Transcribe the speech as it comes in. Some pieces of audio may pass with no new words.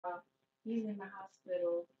He's in the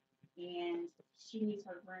hospital, and she needs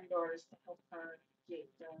her granddaughters to help her get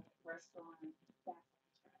the restaurant back on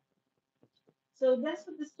track. So that's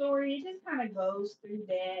what the story. It just kind of goes through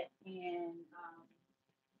that, and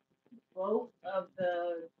both of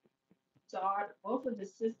the both of the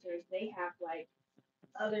sisters, they have like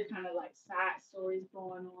other kind of like side stories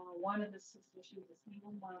going on. One of the sisters, she was a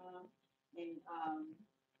single mom, and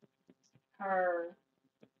her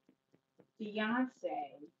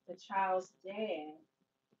fiance, the child's dad,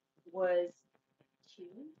 was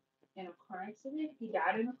killed in a car accident. He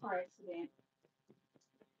died in a car accident,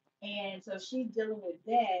 and so she's dealing with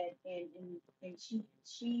that, and she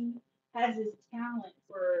has this talent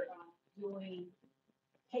for doing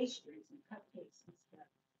pastries and cupcakes and stuff.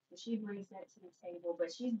 So she brings that to the table,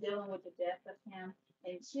 but she's dealing with the death of him,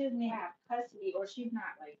 and she doesn't have custody, or she's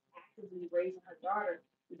not like actively raising her daughter.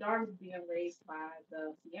 The daughter's being raised by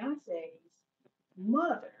the fiance's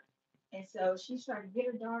mother, and so she's trying to get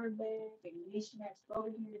her daughter back, and then she has to go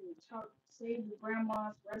in here and talk, save the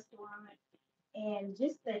grandma's restaurant, and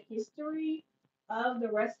just the history of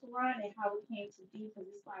the restaurant and how it came to be, because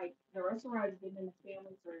it's like the restaurant has been in the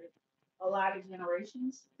family for a lot of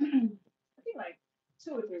generations. I think like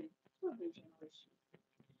two or three generations.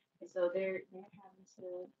 And so they're having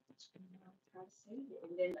to, try to save it.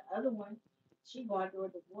 And then the other one, she going through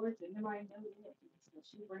a divorce, and nobody knows that. And so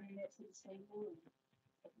she bringing that to the table, and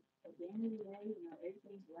at the end of the day,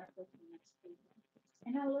 everything's wrapped up in that table.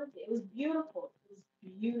 And I loved it. It was beautiful. It was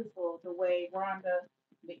beautiful the way Rhonda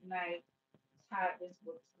McKnight tied this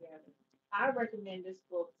book together. I recommend this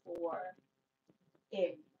book for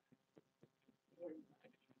everybody. Everybody.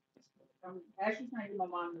 I'm actually trying to get my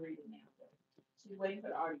mom to read it now, but she's waiting for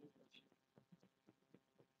the audio version.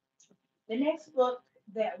 The next book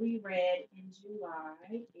that we read in July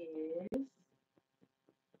is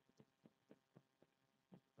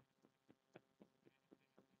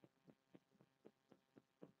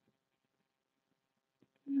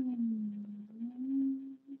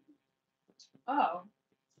hmm, oh,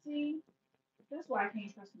 see, that's why I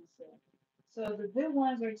can't trust myself. So the good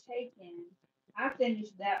ones are taken. I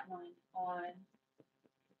finished that one on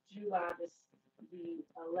July the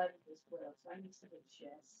 11th as well. So I need to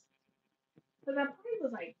adjust. Because I probably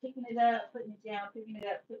was like picking it up, putting it down, picking it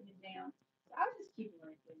up, putting it down. So I'll just keep it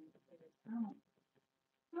right there. Because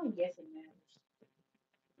I don't guess it matters.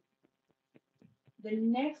 The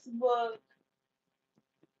next book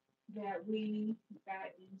that we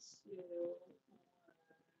got into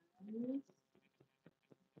was,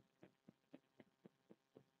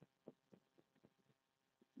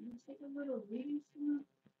 you take a little reading slump.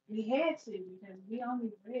 We had to because we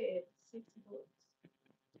only read 6 books.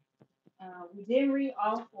 We didn't read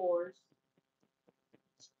all fours.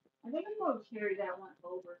 I think I'm going to carry that one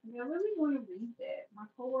over. I mean, I really want to read that. My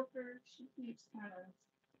coworker, she keeps kind of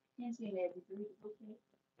hinting at, did you read the book yet?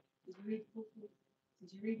 Did you read the book yet?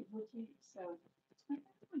 Did you read the book yet? So I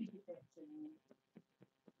want to get that to me.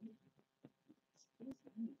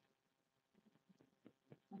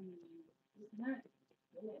 I mean, it's not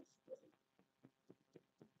yes, but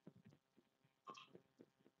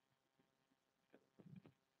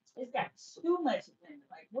it's got too much lemon.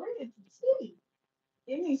 Like, where is the tea?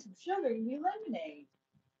 It needs some sugar to be lemonade.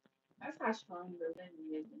 That's how strong the lemon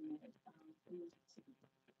is in that tea.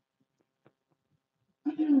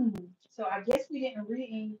 So I guess we didn't read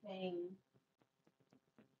anything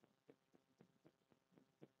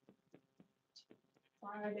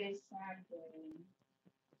Friday, Saturday.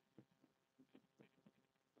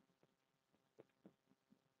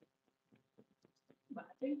 But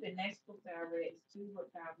I think the next book that I read is Do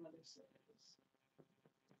What Godmother Says.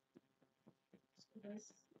 So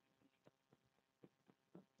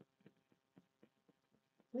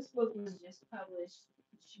this book was just published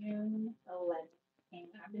June 11th, and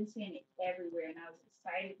I've been seeing it everywhere, and I was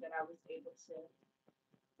excited that I was able to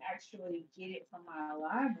actually get it from my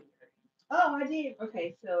library. Oh, I did.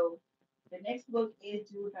 Okay, so the next book is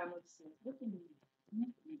Do What Godmother Says. Look at me.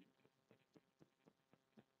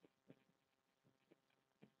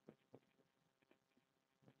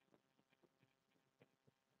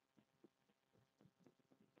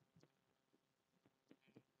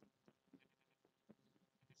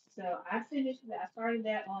 So I finished that. I started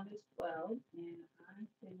that on the 12th, and I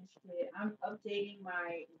finished it. I'm updating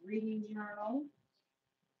my reading journal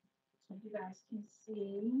so you guys can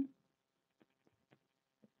see.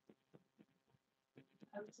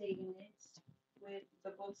 Updating it with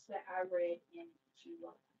the books that I read in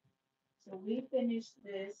July. So we finished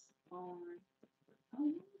this on, I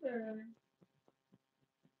wonder.